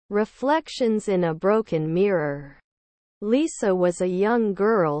Reflections in a broken mirror. Lisa was a young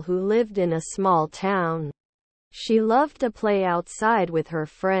girl who lived in a small town. She loved to play outside with her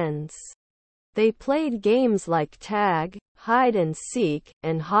friends. They played games like tag, hide and seek,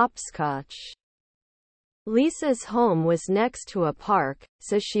 and hopscotch. Lisa's home was next to a park,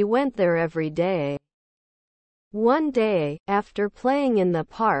 so she went there every day. One day, after playing in the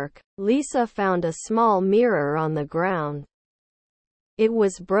park, Lisa found a small mirror on the ground. It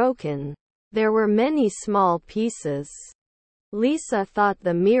was broken. There were many small pieces. Lisa thought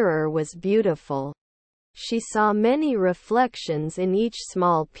the mirror was beautiful. She saw many reflections in each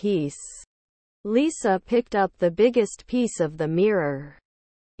small piece. Lisa picked up the biggest piece of the mirror.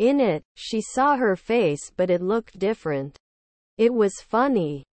 In it, she saw her face, but it looked different. It was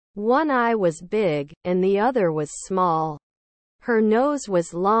funny. One eye was big, and the other was small. Her nose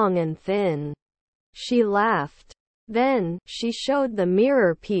was long and thin. She laughed. Then, she showed the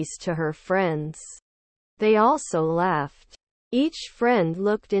mirror piece to her friends. They also laughed. Each friend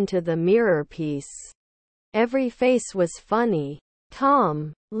looked into the mirror piece. Every face was funny.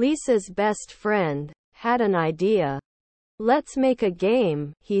 Tom, Lisa's best friend, had an idea. "Let's make a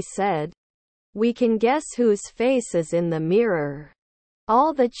game," he said. "We can guess whose face is in the mirror."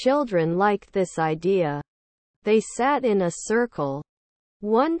 All the children liked this idea. They sat in a circle.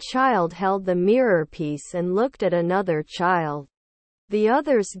 One child held the mirror piece and looked at another child. The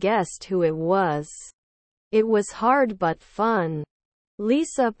others guessed who it was. It was hard but fun.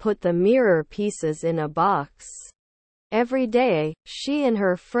 Lisa put the mirror pieces in a box. Every day, she and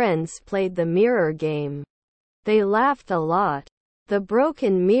her friends played the mirror game. They laughed a lot. The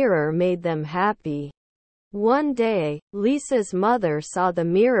broken mirror made them happy. One day, Lisa's mother saw the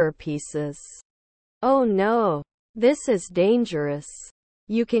mirror pieces. "Oh no! This is dangerous.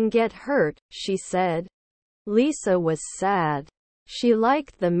 You can get hurt," she said. Lisa was sad. She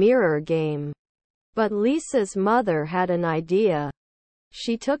liked the mirror game. But Lisa's mother had an idea.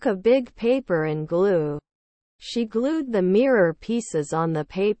 She took a big paper and glue. She glued the mirror pieces on the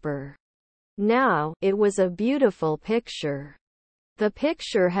paper. Now, it was a beautiful picture. The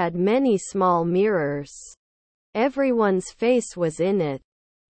picture had many small mirrors. Everyone's face was in it.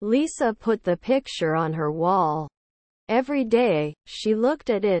 Lisa put the picture on her wall. Every day, she looked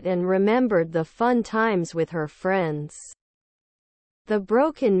at it and remembered the fun times with her friends. The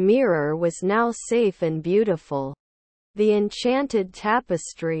broken mirror was now safe and beautiful. The enchanted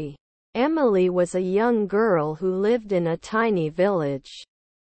tapestry. Emily was a young girl who lived in a tiny village.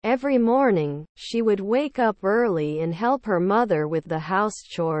 Every morning, she would wake up early and help her mother with the house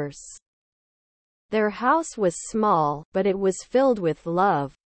chores. Their house was small, but it was filled with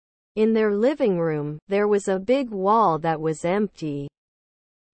love. In their living room, there was a big wall that was empty.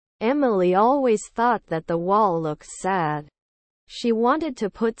 Emily always thought that the wall looked sad. She wanted to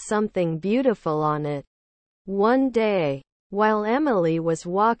put something beautiful on it. One day, while Emily was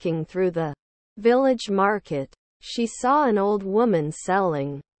walking through the village market, she saw an old woman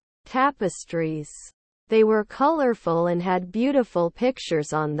selling tapestries. They were colorful and had beautiful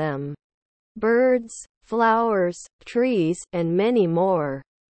pictures on them. Birds, flowers, trees, and many more.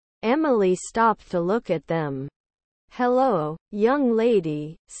 Emily stopped to look at them. "Hello, young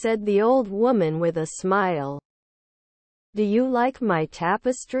lady," said the old woman with a smile. "Do you like my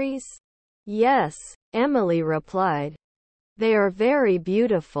tapestries?" "Yes," Emily replied. "They are very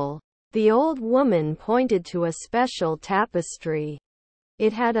beautiful." The old woman pointed to a special tapestry.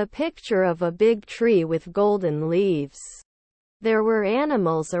 It had a picture of a big tree with golden leaves. There were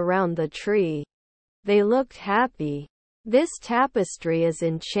animals around the tree. They looked happy. "This tapestry is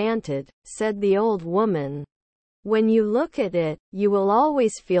enchanted," said the old woman. "When you look at it, you will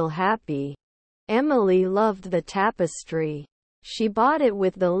always feel happy." Emily loved the tapestry. She bought it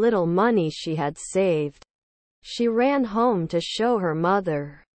with the little money she had saved. She ran home to show her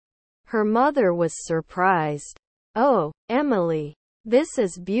mother. Her mother was surprised. "Oh, Emily, this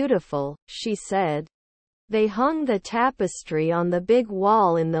is beautiful," she said. They hung the tapestry on the big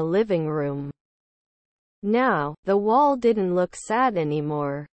wall in the living room. Now, the wall didn't look sad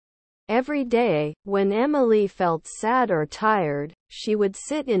anymore. Every day, when Emily felt sad or tired, she would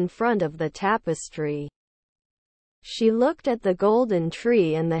sit in front of the tapestry. She looked at the golden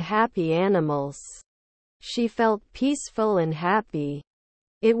tree and the happy animals. She felt peaceful and happy.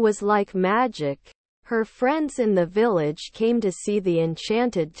 It was like magic. Her friends in the village came to see the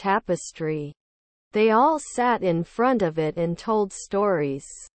enchanted tapestry. They all sat in front of it and told stories.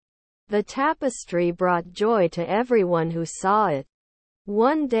 The tapestry brought joy to everyone who saw it.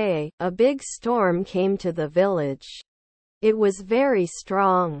 One day, a big storm came to the village. It was very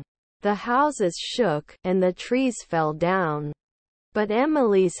strong. The houses shook, and the trees fell down. But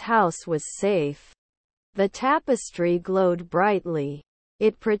Emily's house was safe. The tapestry glowed brightly.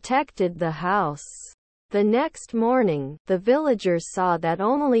 It protected the house. The next morning, the villagers saw that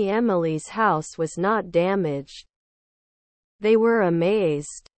only Emily's house was not damaged. They were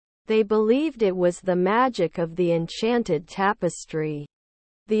amazed. They believed it was the magic of the enchanted tapestry.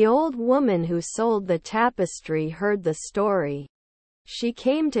 The old woman who sold the tapestry heard the story. She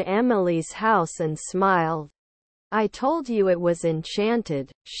came to Emily's house and smiled. "I told you it was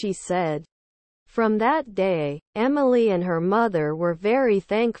enchanted," she said. From that day, Emily and her mother were very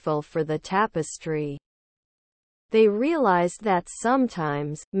thankful for the tapestry. They realized that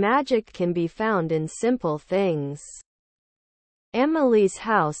sometimes, magic can be found in simple things. Emily's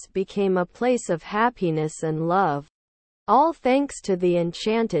house became a place of happiness and love. All thanks to the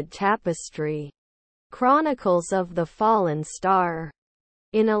enchanted tapestry. Chronicles of the Fallen Star.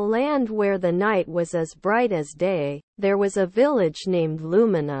 In a land where the night was as bright as day, there was a village named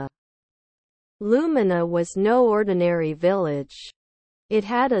Lumina. Lumina was no ordinary village. It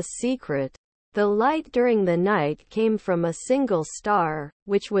had a secret. The light during the night came from a single star,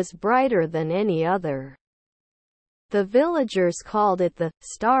 which was brighter than any other. The villagers called it the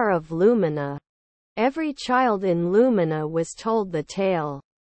Star of Lumina. Every child in Lumina was told the tale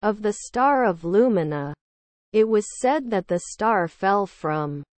of the Star of Lumina. It was said that the star fell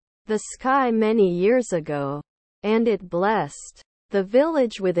from the sky many years ago, and it blessed the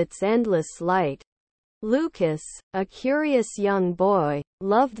village with its endless light. Lucas, a curious young boy,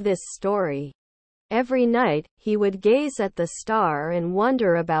 loved this story. Every night, he would gaze at the star and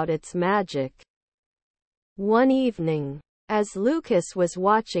wonder about its magic. One evening, as Lucas was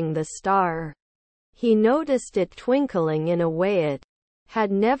watching the star, he noticed it twinkling in a way it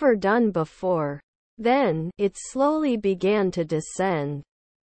had never done before. Then, it slowly began to descend.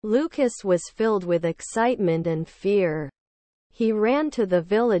 Lucas was filled with excitement and fear. He ran to the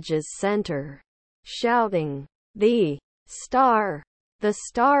village's center, shouting, "The star! The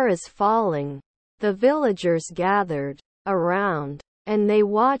star is falling!" The villagers gathered around, and they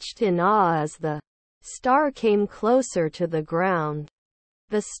watched in awe as the star came closer to the ground.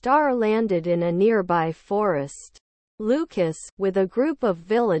 The star landed in a nearby forest. Lucas, with a group of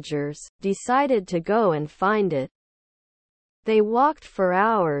villagers, decided to go and find it. They walked for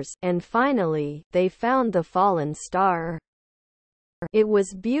hours, and finally, they found the fallen star. It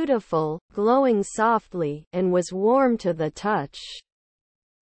was beautiful, glowing softly, and was warm to the touch.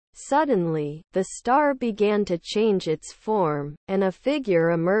 Suddenly, the star began to change its form, and a figure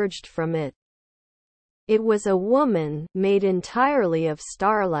emerged from it. It was a woman, made entirely of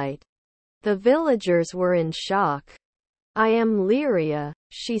starlight. The villagers were in shock. "I am Lyria,"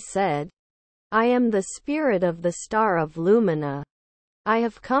 she said. "I am the spirit of the Star of Lumina. I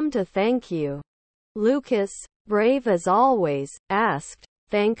have come to thank you." Lucas, brave as always, asked,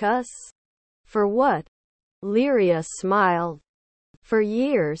 "Thank us? For what?" Lyria smiled. "For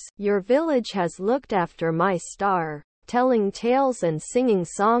years, your village has looked after my star, telling tales and singing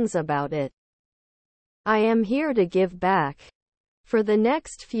songs about it. I am here to give back." For the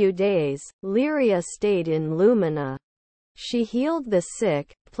next few days, Lyria stayed in Lumina. She healed the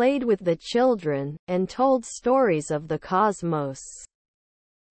sick, played with the children, and told stories of the cosmos.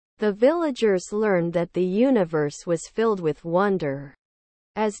 The villagers learned that the universe was filled with wonder.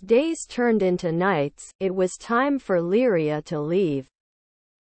 As days turned into nights, it was time for Lyria to leave.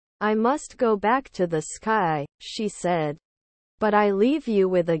 "I must go back to the sky," she said. "But I leave you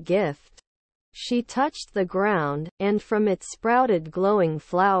with a gift." She touched the ground, and from it sprouted glowing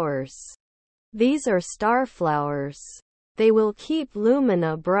flowers. "These are star flowers. They will keep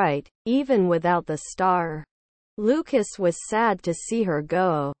Lumina bright, even without the star." Lucas was sad to see her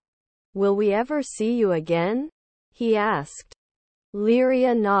go. "Will we ever see you again?" he asked.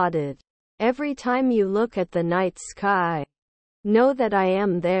 Lyria nodded. "Every time you look at the night sky, know that I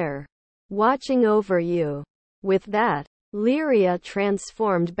am there, watching over you." With that, Lyria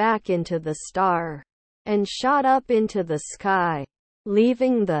transformed back into the star, and shot up into the sky,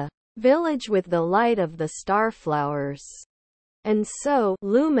 leaving the village with the light of the starflowers. And so,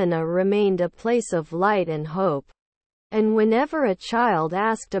 Lumina remained a place of light and hope. And whenever a child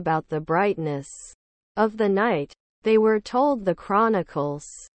asked about the brightness of the night, they were told the chronicles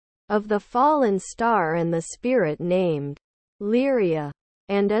of the fallen star and the spirit named Lyria.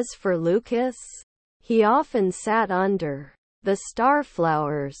 And as for Lucas, he often sat under the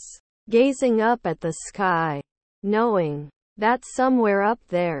starflowers, gazing up at the sky, knowing that somewhere up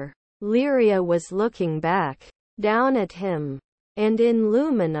there, Lyria was looking back down at him. And in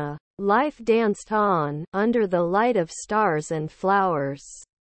Lumina, life danced on, under the light of stars and flowers.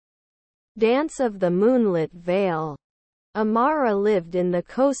 Dance of the Moonlit Veil. Amara lived in the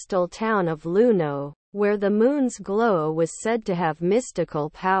coastal town of Luno, where the moon's glow was said to have mystical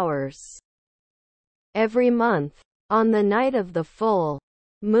powers. Every month, on the night of the full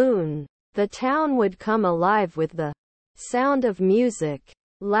moon, the town would come alive with the sound of music,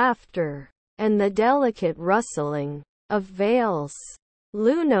 laughter, and the delicate rustling of veils.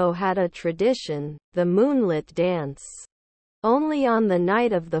 Luno had a tradition, the moonlit dance. Only on the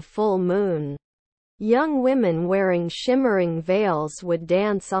night of the full moon, young women wearing shimmering veils would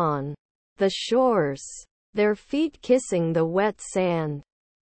dance on the shores, their feet kissing the wet sand,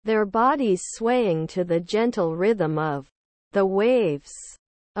 their bodies swaying to the gentle rhythm of the waves.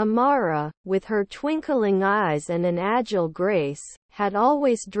 Amara, with her twinkling eyes and an agile grace, had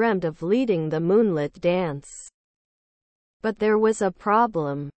always dreamt of leading the moonlit dance. But there was a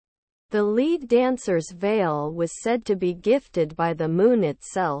problem. The lead dancer's veil was said to be gifted by the moon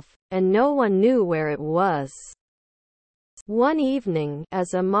itself, and no one knew where it was. One evening,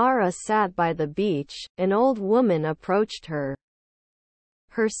 as Amara sat by the beach, an old woman approached her.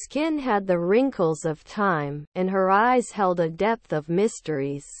 Her skin had the wrinkles of time, and her eyes held a depth of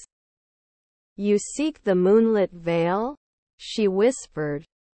mysteries. "You seek the moonlit veil?" she whispered.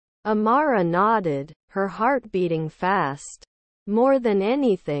 Amara nodded, her heart beating fast. "More than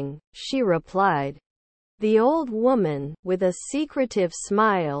anything," she replied. The old woman, with a secretive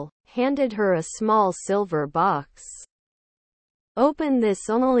smile, handed her a small silver box. "Open this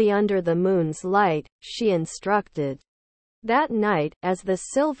only under the moon's light," she instructed. That night, as the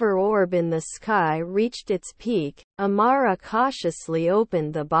silver orb in the sky reached its peak, Amara cautiously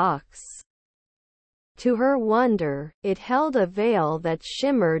opened the box. To her wonder, it held a veil that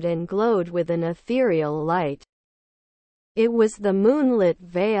shimmered and glowed with an ethereal light. It was the moonlit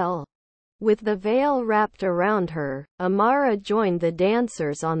veil. With the veil wrapped around her, Amara joined the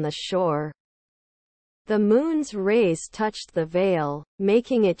dancers on the shore. The moon's rays touched the veil,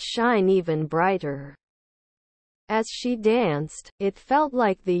 making it shine even brighter. As she danced, it felt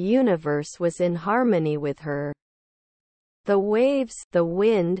like the universe was in harmony with her. The waves, the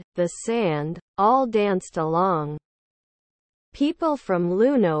wind, the sand, all danced along. People from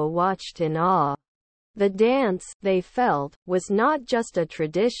Luno watched in awe. The dance, they felt, was not just a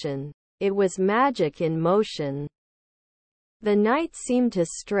tradition, it was magic in motion. The night seemed to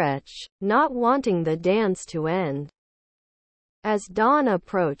stretch, not wanting the dance to end. As dawn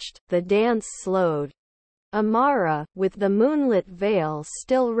approached, the dance slowed. Amara, with the moonlit veil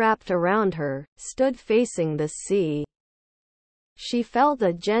still wrapped around her, stood facing the sea. She felt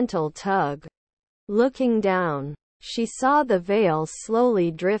a gentle tug. Looking down, she saw the veil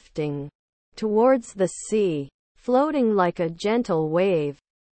slowly drifting towards the sea, floating like a gentle wave,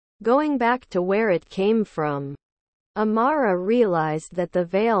 going back to where it came from. Amara realized that the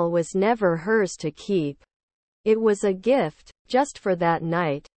veil was never hers to keep. It was a gift, just for that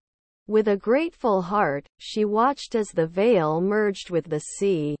night. With a grateful heart, she watched as the veil merged with the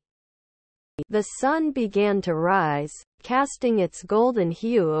sea. The sun began to rise, casting its golden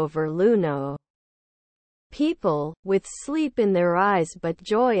hue over Luno. People, with sleep in their eyes but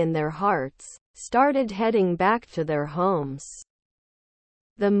joy in their hearts, started heading back to their homes.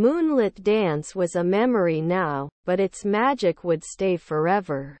 The moonlit dance was a memory now, but its magic would stay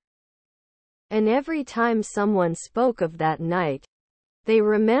forever. And every time someone spoke of that night, they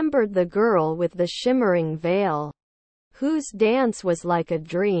remembered the girl with the shimmering veil, whose dance was like a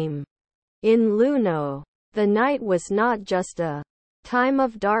dream. In Luno, the night was not just a time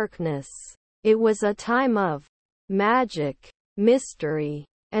of darkness. It was a time of magic, mystery,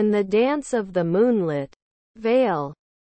 and the dance of the moonlit veil.